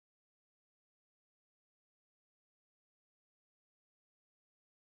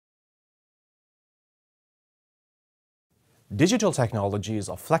Digital technologies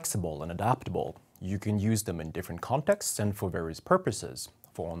are flexible and adaptable. You can use them in different contexts and for various purposes,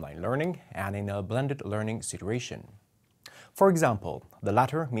 for online learning and in a blended learning situation. For example, the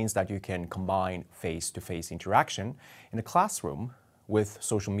latter means that you can combine face-to-face interaction in a classroom with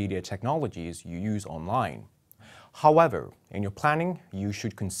social media technologies you use online. However, in your planning, you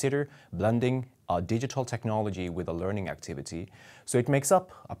should consider blending a digital technology with a learning activity so it makes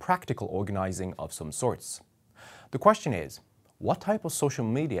up a practical organizing of some sorts. The question is, what type of social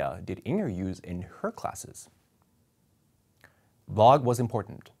media did Inger use in her classes? Blog was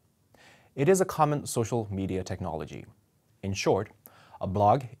important. It is a common social media technology. In short, a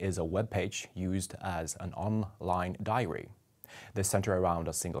blog is a web page used as an online diary. They center around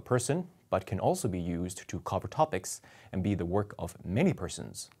a single person, but can also be used to cover topics and be the work of many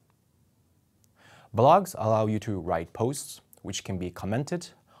persons. Blogs allow you to write posts, which can be commented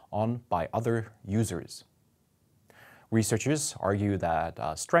on by other users. Researchers argue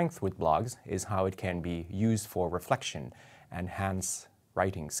that strength with blogs is how it can be used for reflection and enhance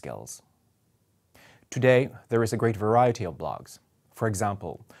writing skills. Today, there is a great variety of blogs. For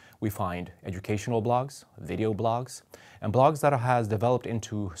example, we find educational blogs, video blogs, and blogs that has developed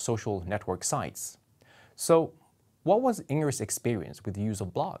into social network sites. So, what was Inger's experience with the use of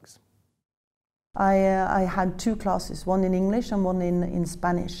blogs? I had two classes, one in English and one in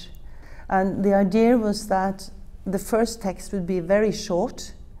Spanish. And the idea was that the first text would be very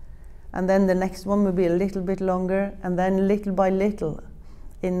short, and then the next one would be a little bit longer, and then little by little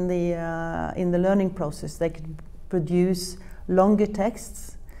in the learning process they could produce longer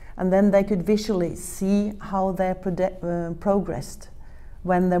texts, and then they could visually see how they progressed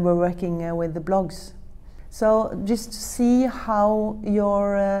when they were working with the blogs. So just to see how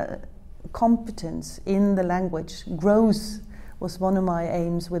your competence in the language grows was one of my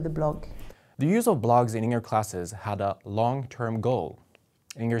aims with the blog. The use of blogs in Inger classes had a long-term goal.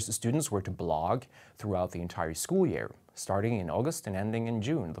 Inger's students were to blog throughout the entire school year, starting in August and ending in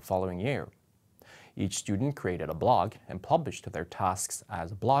June the following year. Each student created a blog and published their tasks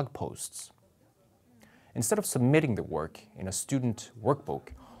as blog posts. Instead of submitting the work in a student workbook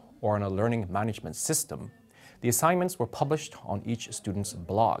or in a learning management system, the assignments were published on each student's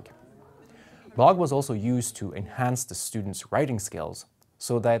blog. Blog was also used to enhance the students' writing skills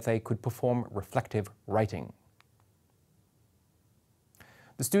so that they could perform reflective writing.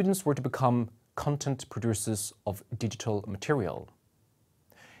 The students were to become content producers of digital material.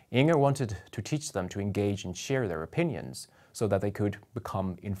 Inger wanted to teach them to engage and share their opinions so that they could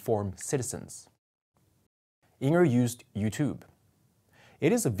become informed citizens. Inger used YouTube.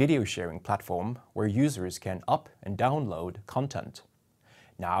 It is a video sharing platform where users can up and download content.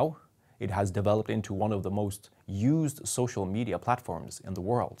 Now, it has developed into one of the most used social media platforms in the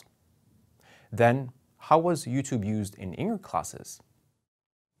world. Then, how was YouTube used in Inger classes?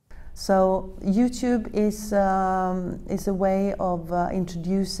 So YouTube is a way of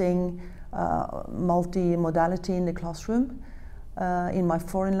introducing multi-modality in the classroom. In my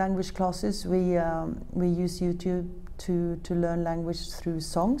foreign language classes, we use YouTube to learn language through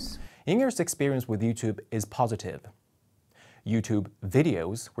songs. Inger's experience with YouTube is positive. YouTube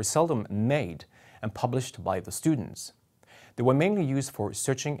videos were seldom made and published by the students. They were mainly used for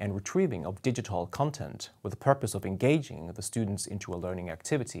searching and retrieving of digital content with the purpose of engaging the students into a learning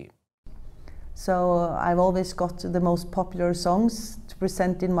activity. So I've always got the most popular songs to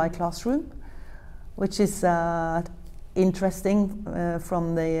present in my classroom, which is interesting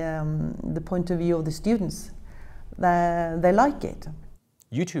from the point of view of the students. They like it.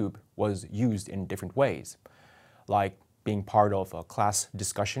 YouTube was used in different ways, like being part of a class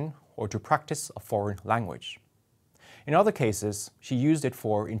discussion or to practice a foreign language. In other cases, she used it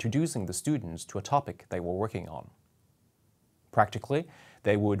for introducing the students to a topic they were working on. Practically,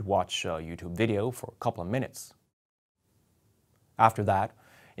 they would watch a YouTube video for a couple of minutes. After that,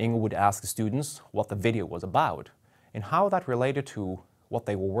 Inger would ask the students what the video was about and how that related to what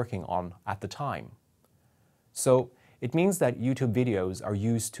they were working on at the time. So, it means that YouTube videos are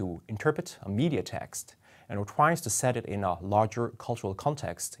used to interpret a media text and tries to set it in a larger cultural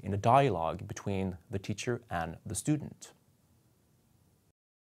context in a dialogue between the teacher and the student.